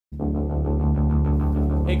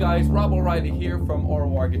Hey guys, Rob O'Reilly here from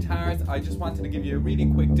ROR Guitars. I just wanted to give you a really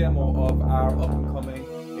quick demo of our up and coming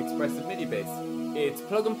Expressive MIDI Bass. It's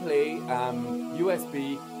plug and play,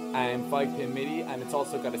 USB and 5-pin MIDI, and it's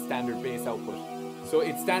also got a standard bass output. So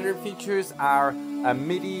its standard features are a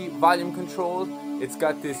MIDI volume control. It's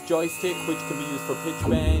got this joystick which can be used for pitch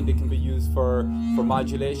bend, it can be used for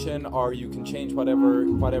modulation, or you can change whatever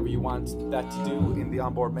you want that to do in the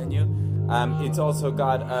onboard menu. It's also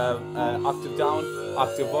got octave down,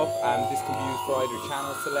 octave up, and this can be used for either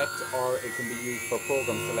channel select or it can be used for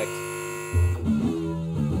program select.